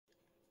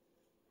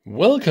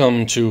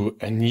Welcome to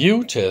a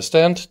new test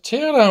and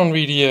teardown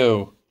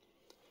video.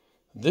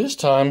 This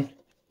time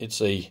it's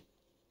a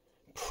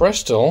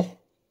Prestel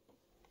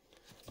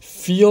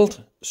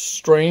field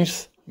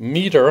strength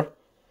meter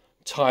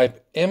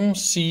type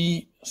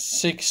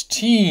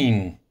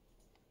mc16.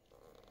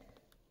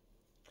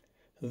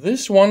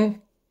 This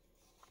one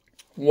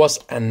was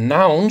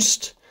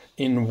announced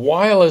in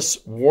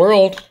Wireless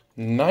World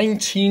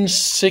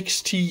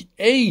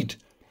 1968.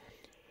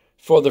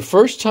 For the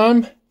first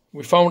time,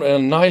 we found a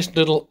nice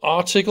little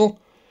article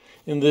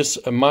in this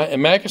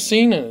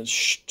magazine, and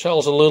it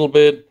tells a little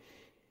bit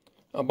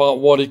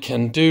about what it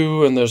can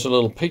do, and there's a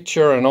little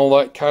picture and all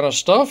that kind of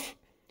stuff.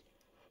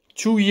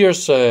 2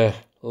 years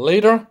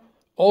later,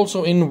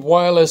 also in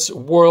Wireless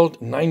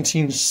World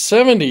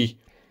 1970,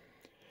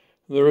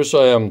 there is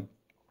a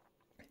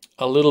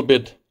little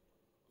bit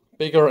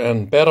bigger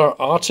and better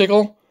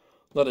article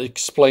that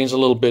explains a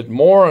little bit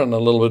more and a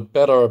little bit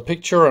better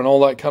picture and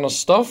all that kind of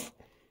stuff.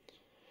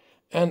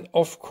 And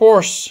of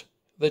course,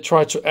 they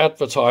try to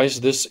advertise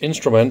this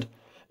instrument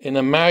in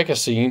a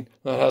magazine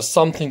that has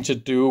something to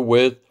do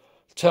with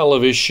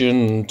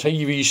television,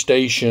 TV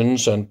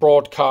stations, and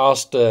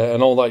broadcast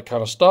and all that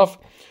kind of stuff.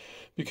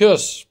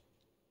 Because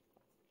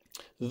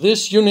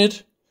this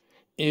unit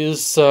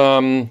is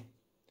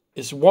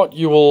what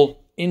you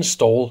will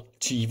install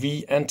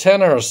TV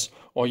antennas,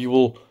 or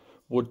you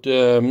would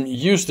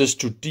use this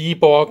to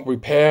debug,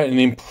 repair,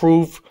 and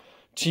improve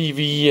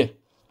TV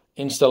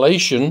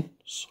installation.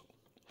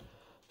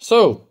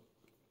 So,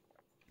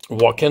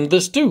 what can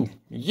this do?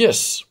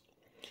 Yes,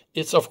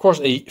 it's of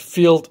course a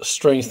field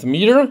strength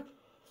meter,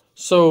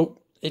 so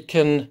it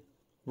can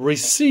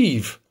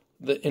receive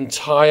the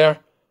entire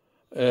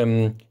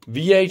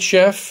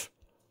VHF,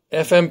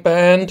 FM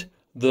band,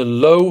 the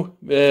low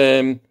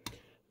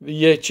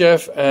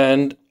VHF,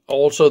 and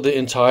also the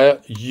entire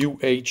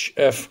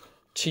UHF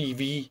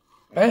TV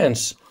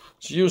bands.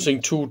 It's using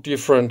two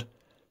different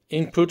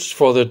inputs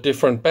for the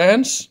different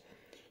bands.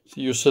 So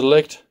you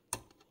select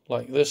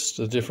like this,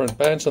 the different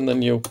bands, and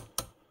then you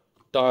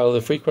dial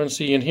the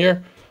frequency in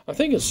here. I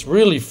think it's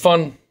really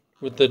fun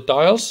with the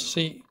dials,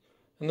 see,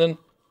 and then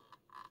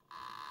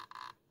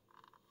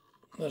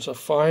there's a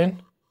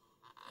fine,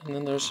 and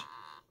then there's,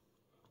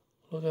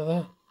 look at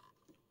that,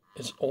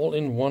 it's all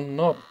in one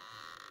knob.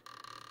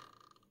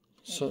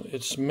 So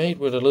it's made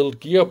with a little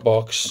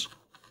gearbox.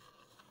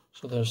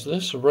 So there's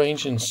this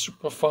range in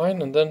super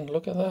fine, and then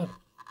look at that.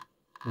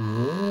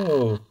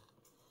 Whoa,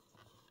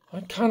 I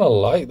kind of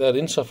like that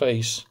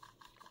interface.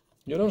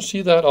 You don't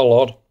see that a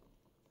lot.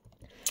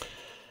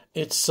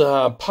 It's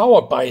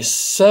powered by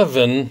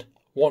 7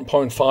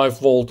 1.5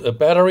 volt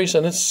batteries,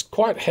 and it's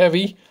quite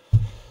heavy.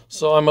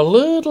 So I'm a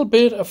little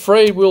bit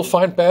afraid we'll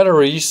find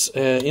batteries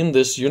in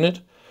this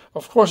unit.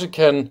 Of course, it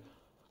can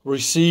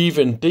receive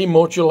and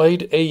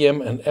demodulate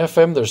AM and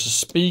FM. There's a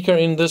speaker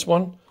in this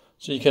one,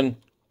 so you can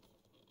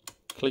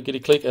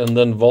clickety-click and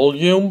then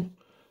volume.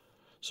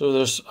 So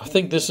there's, I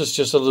think this is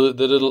just the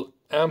little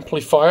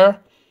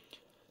amplifier.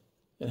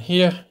 And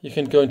here you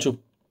can go into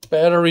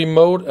battery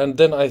mode, and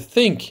then I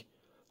think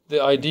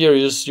the idea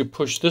is you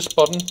push this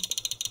button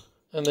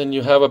and then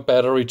you have a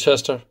battery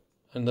tester,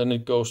 and then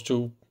it goes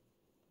to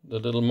the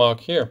little mark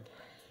here.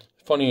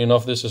 Funny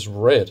enough, this is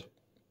red. It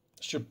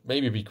should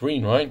maybe be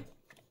green, right?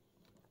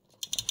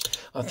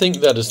 I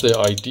think that is the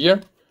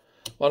idea,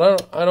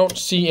 but I don't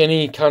see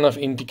any kind of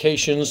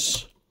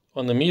indications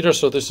on the meter,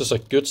 so this is a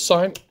good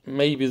sign.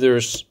 Maybe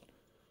there's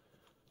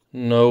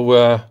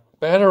no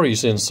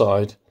batteries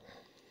inside.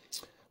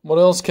 What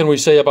else can we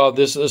say about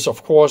this? This is,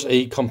 of course,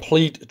 a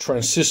complete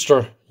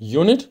transistor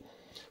unit.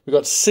 We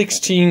got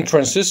 16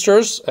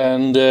 transistors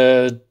and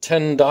 10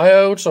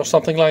 diodes or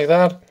something like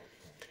that.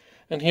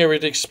 And here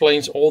it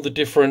explains all the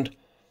different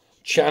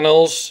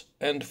channels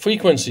and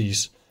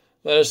frequencies.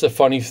 That is the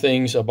funny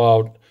things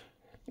about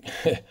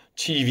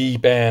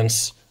TV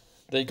bands.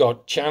 They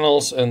got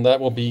channels, and that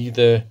will be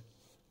the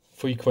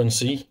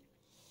frequency.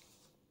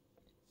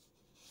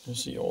 You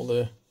see all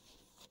the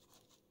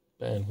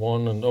band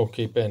 1 and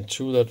okay, band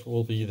 2, that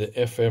will be the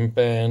FM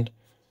band.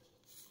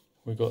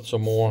 We got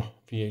some more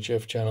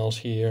VHF channels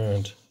here,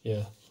 and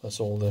yeah, that's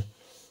all the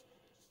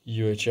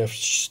UHF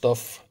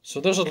stuff.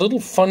 So there's a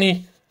little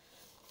funny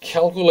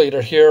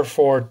calculator here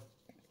for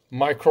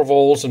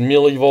microvolts and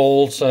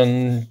millivolts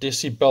and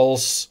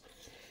decibels.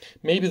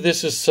 Maybe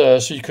this is so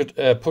you could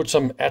put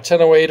some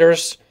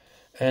attenuators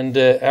and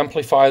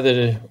amplify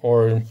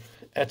or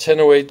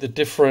attenuate the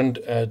different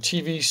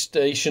TV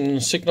station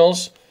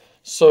signals.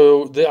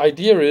 So the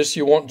idea is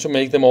you want to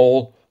make them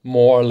all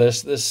more or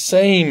less the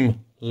same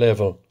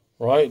level,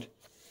 right?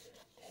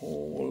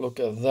 Oh,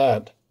 look at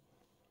that.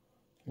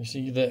 You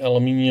see the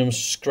aluminium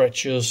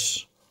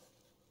scratches.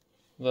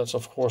 That's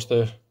of course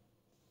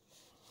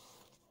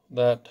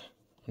that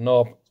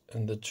knob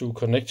and the two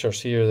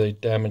connectors here, they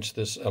damage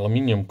this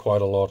aluminium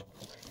quite a lot.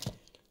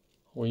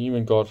 We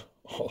even got,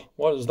 oh,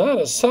 what is that?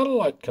 A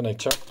satellite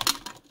connector.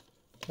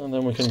 And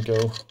then we can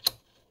go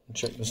and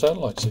check the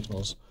satellite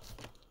signals.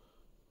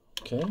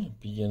 Okay,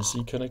 B and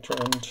C connector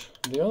and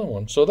the other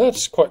one. So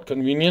that's quite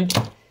convenient.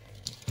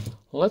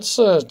 let's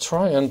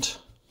try and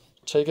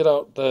take it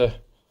out the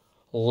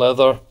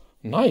leather,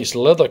 nice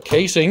leather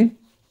casing.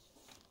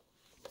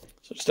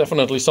 So it's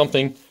definitely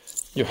something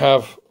you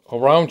have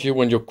around you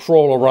when you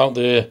crawl around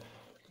the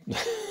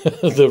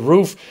the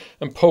roof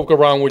and poke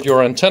around with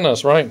your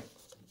antennas, right?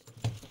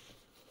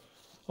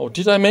 Oh,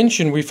 did I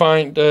mention we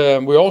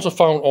also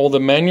found all the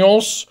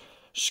manuals,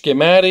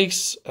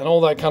 schematics, and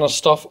all that kind of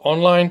stuff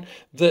online.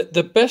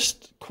 The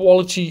best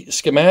quality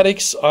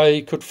schematics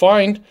I could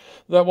find,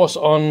 that was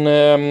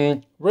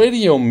on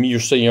Radio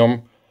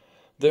Museum.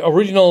 The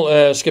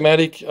original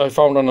schematic I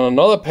found on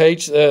another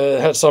page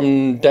had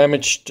some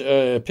damaged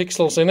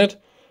pixels in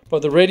it,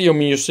 but the Radio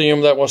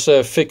Museum, that was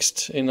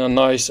fixed in a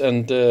nice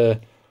and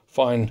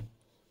fine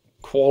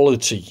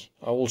quality.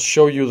 I will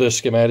show you the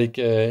schematic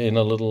in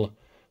a little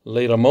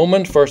later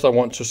moment. First I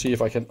want to see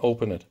if I can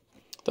open it.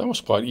 That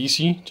was quite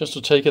easy, just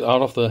to take it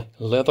out of the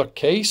leather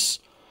case.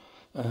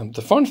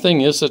 The fun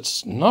thing is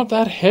it's not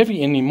that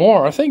heavy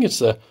anymore. I think it's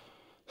the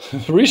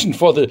reason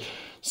for the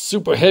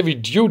super heavy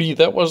duty.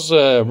 That was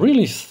a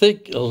really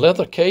thick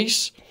leather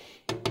case.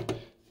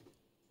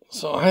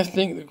 So I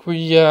think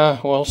we,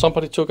 well,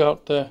 somebody took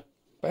out the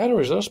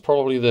batteries. That's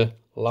probably the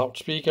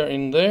loudspeaker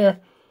in there.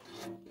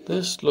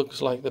 This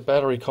looks like the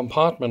battery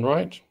compartment,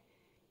 right?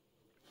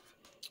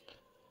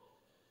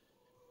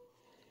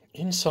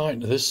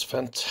 Inside this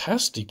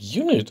fantastic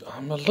unit,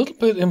 I'm a little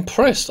bit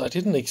impressed. I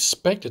didn't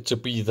expect it to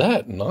be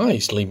that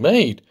nicely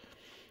made.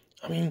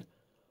 I mean,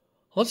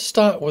 let's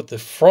start with the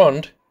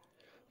front.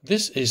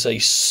 This is a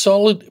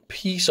solid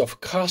piece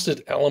of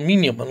casted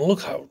aluminium, and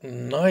look how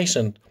nice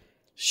and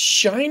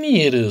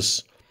shiny it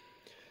is.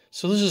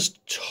 So this is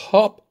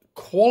top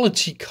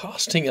quality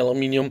casting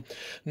aluminium.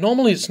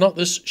 Normally it's not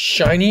this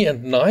shiny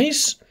and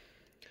nice,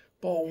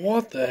 but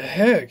what the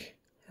heck,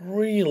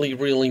 really,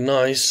 really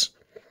nice.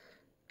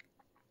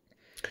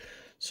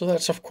 So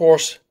that's of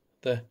course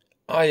the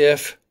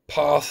IF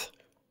path,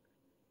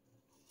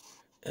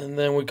 and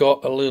then we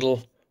got a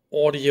little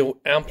audio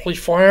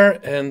amplifier,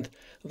 and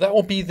that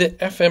will be the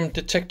FM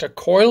detector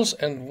coils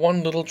and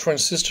one little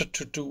transistor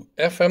to do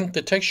FM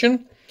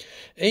detection.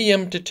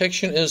 AM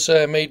detection is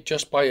made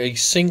just by a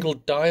single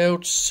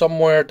diode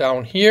somewhere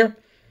down here,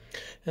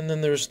 and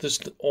then there's this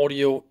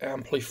audio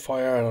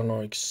amplifier. I don't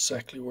know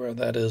exactly where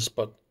that is,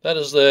 but that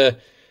is the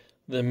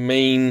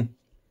main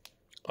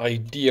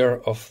idea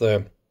of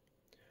the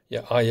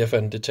IF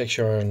and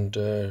detection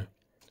and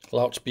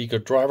loudspeaker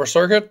driver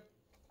circuit.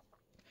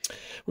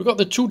 We got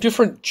the two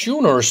different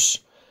tuners,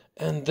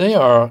 and they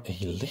are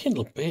a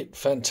little bit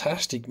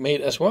fantastic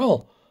made as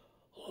well.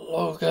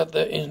 Look at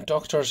the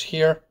inductors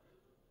here.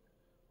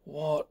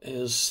 What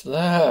is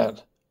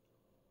that?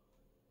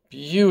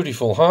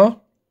 Beautiful, huh?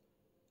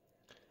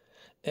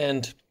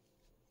 And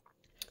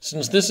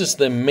since this is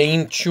the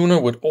main tuner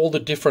with all the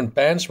different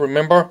bands,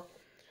 remember?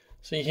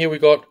 See, here we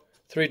got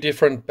 3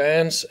 different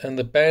bands, and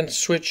the band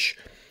switch,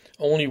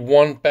 only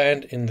one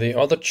band in the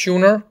other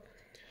tuner.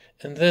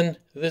 And then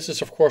this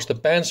is of course the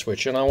band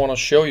switch, and I want to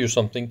show you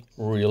something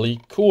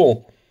really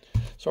cool.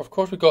 So of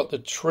course we got the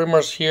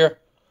trimmers here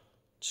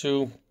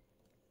to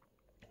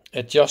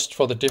adjust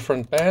for the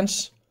different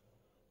bands.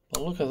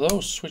 But look at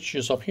those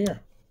switches up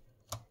here.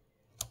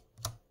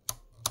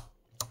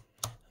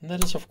 And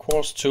that is of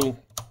course to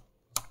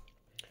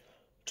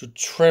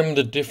trim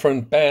the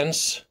different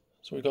bands.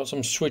 So we got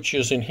some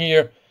switches in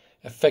here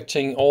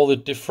affecting all the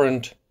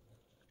different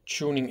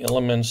tuning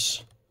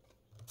elements.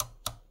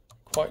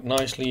 Quite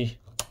nicely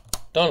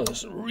done.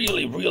 It's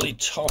really, really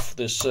tough,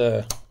 this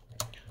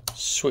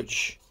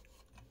switch.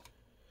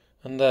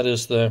 And that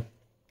is the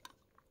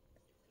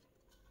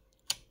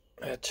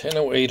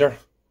attenuator.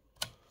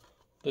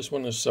 This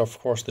one is of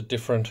course the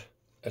different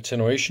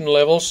attenuation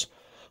levels.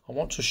 I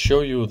want to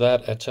show you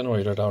that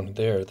attenuator down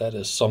there. That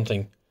is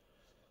something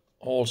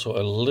also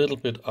a little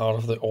bit out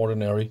of the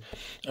ordinary.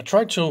 I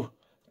tried to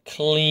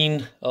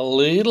clean a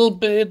little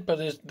bit, but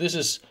this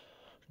is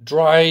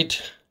dried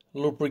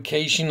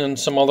lubrication and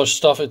some other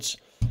stuff.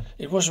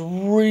 It was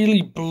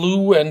really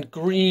blue and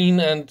green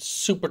and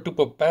super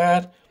duper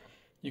bad.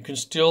 You can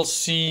still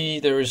see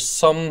there is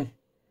some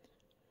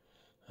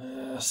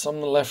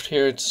left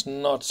here. It's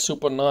not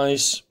super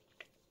nice.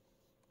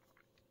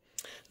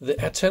 The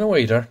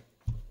attenuator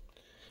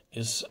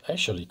is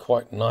actually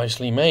quite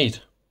nicely made.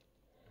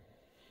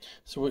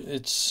 So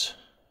it's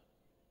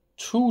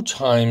 2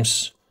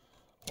 times,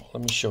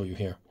 let me show you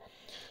here.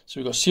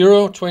 So we got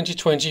 0, 20,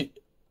 20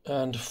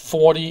 and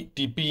 40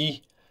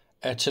 dB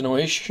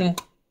attenuation.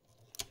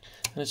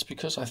 And it's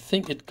because I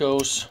think it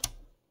goes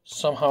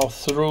somehow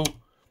through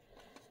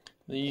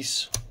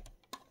these.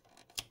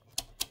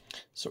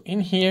 So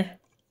in here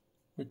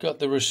we got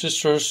the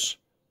resistors,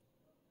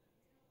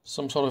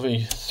 some sort of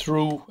a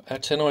through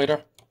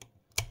attenuator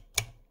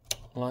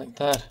like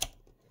that,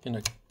 in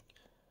a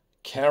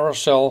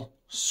carousel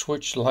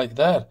switch like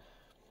that.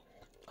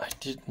 I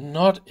did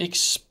not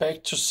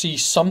expect to see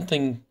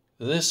something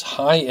this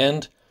high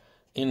end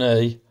in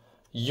a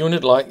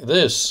unit like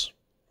this.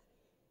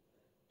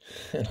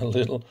 And a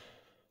little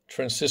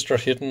transistor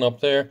hidden up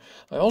there.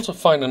 I also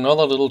find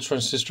another little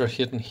transistor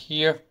hidden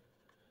here.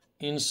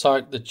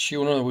 inside the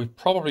tuner. We've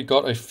probably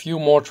got a few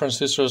more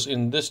transistors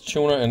in this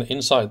tuner and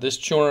inside this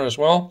tuner as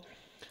well.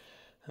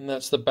 And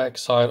that's the back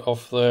side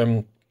of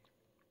the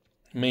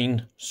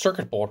main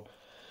circuit board.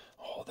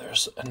 Oh,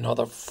 there's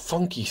another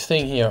funky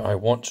thing here I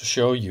want to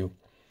show you.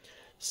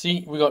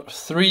 See, we got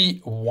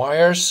 3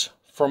 wires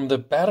from the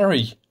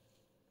battery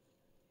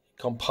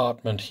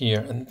compartment here,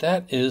 and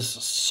that is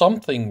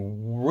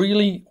something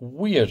really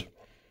weird.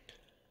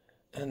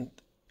 And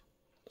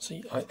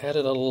see, I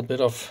added a little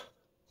bit of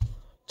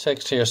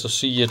text here so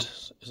see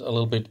it is a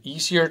little bit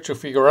easier to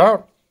figure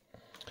out.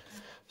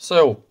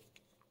 So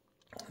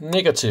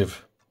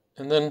negative,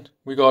 and then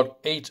we got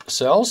 8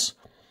 cells,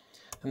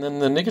 and then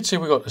the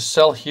negative we got a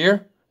cell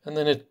here, and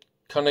then it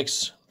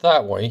connects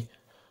that way.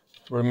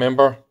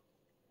 Remember,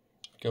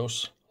 it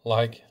goes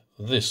like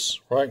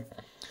this, right?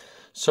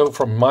 So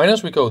from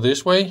minus we go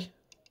this way,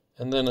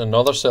 and then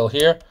another cell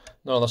here,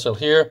 another cell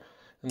here,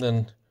 and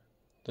then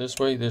this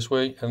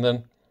way, and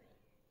then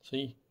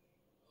see,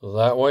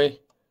 that way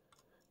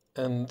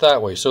and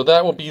that way. So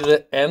that will be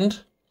the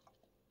end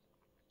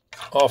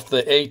of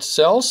the 8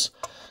 cells.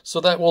 So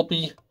that will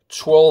be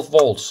 12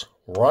 volts,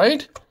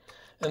 right?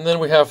 And then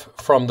we have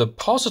from the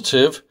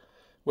positive,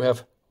 we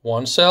have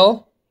 1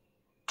 cell,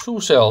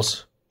 2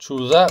 cells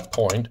to that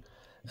point,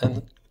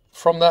 and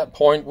from that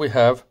point we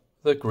have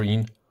the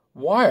green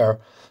wire.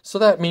 So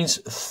that means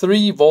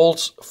 3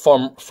 volts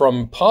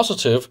from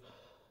positive.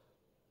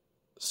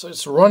 So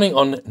it's running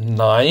on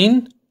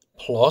 9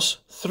 plus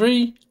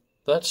 3,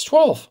 that's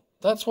 12.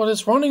 That's what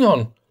it's running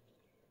on.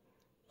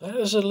 That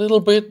is a little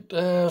bit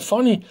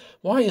funny.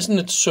 Why isn't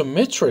it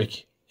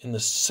symmetric in the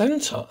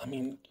center? I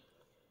mean,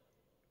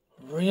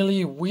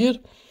 really weird.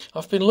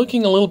 I've been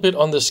looking a little bit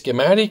on the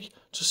schematic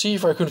to see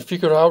if I could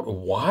figure out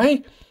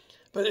why,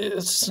 but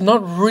it's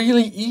not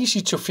really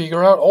easy to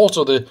figure out.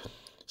 Also, the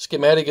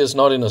schematic is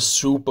not in a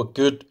super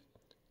good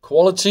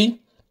quality.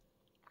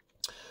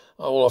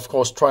 I will of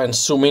course try and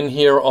zoom in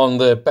here on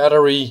the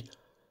battery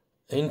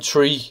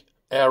entry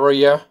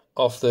area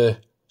of the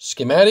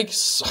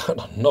schematics. I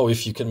don't know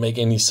if you can make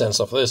any sense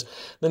of this.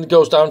 Then it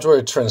goes down to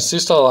a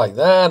transistor like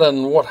that,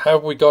 and what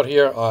have we got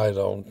here? I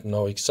don't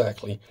know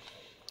exactly.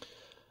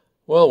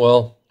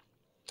 Well,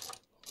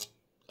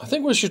 I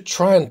think we should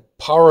try and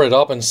power it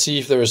up and see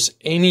if there is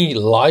any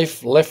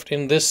life left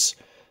in this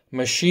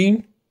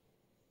machine.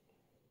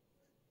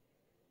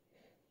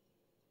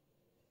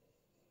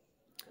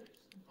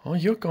 Oh,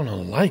 you're gonna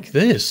like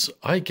this.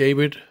 I gave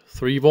it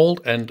 3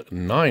 volt and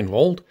 9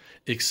 volt,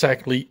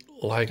 exactly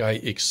like I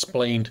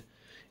explained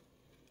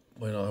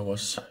when I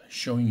was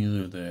showing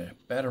you the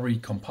battery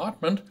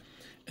compartment.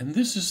 And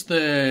this is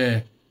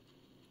the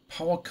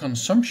power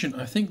consumption.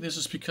 I think this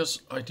is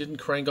because I didn't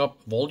crank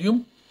up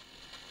volume.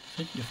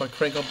 See, if I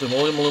crank up the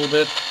volume a little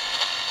bit,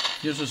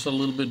 it uses a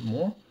little bit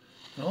more.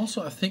 And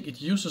also I think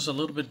it uses a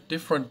little bit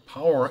different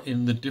power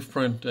in the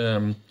different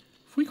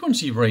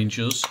frequency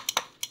ranges.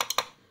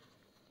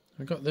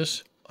 I got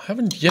this. I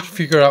haven't yet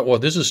figured out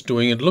what this is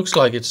doing. It looks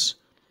like it's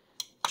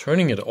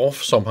turning it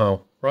off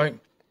somehow, right?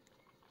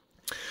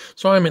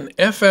 So I'm in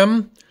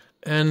FM,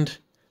 and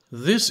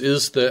this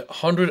is the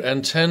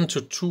 110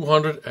 to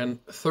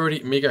 230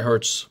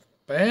 megahertz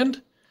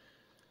band.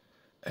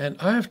 And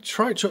I have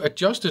tried to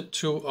adjust it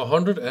to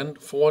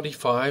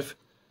 145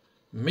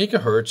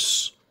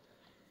 megahertz.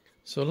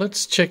 So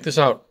let's check this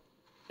out.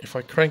 If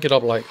I crank it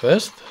up like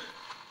this,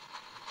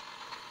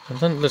 and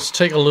then let's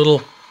take a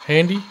little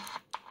handy.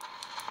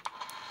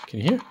 Can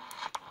you hear?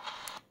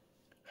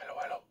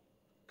 Hello.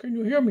 Can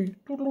you hear me?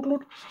 Yeah.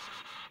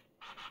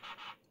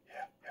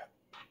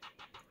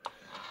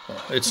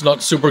 Well, it's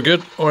not super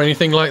good or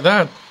anything like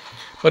that,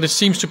 but it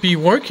seems to be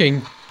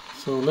working.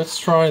 So let's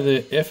try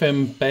the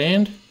FM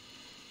band,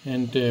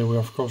 and we're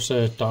of course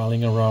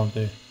dialing around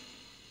there.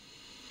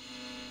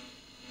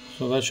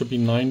 So that should be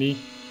 90.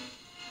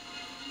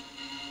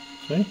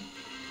 See?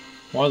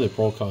 Why are they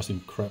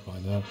broadcasting crap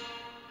like that?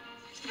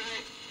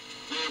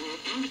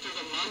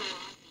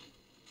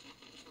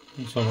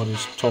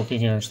 Somebody's talking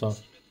here and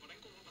stuff.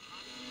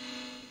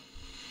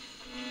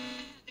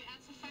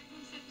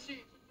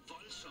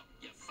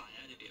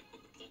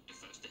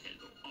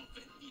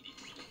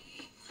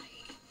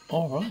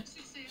 Alright,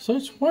 so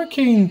it's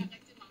working.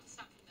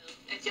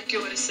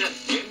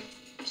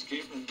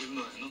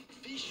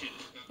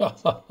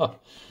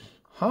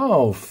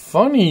 How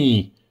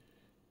funny.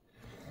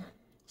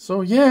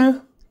 So yeah,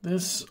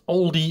 this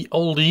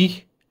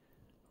oldie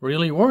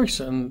really works,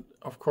 and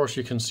of course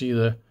you can see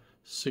the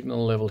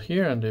signal level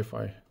here, and if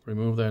I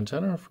remove the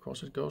antenna, of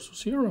course it goes to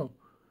 0.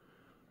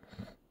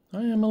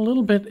 I am a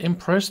little bit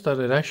impressed that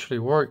it actually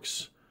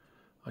works.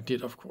 I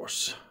did of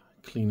course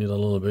clean it a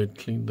little bit,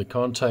 clean the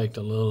contact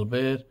a little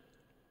bit.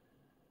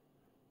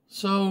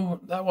 So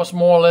that was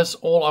more or less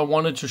all I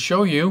wanted to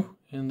show you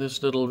in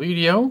this little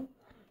video.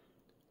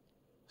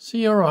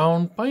 See you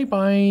around. Bye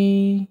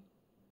bye.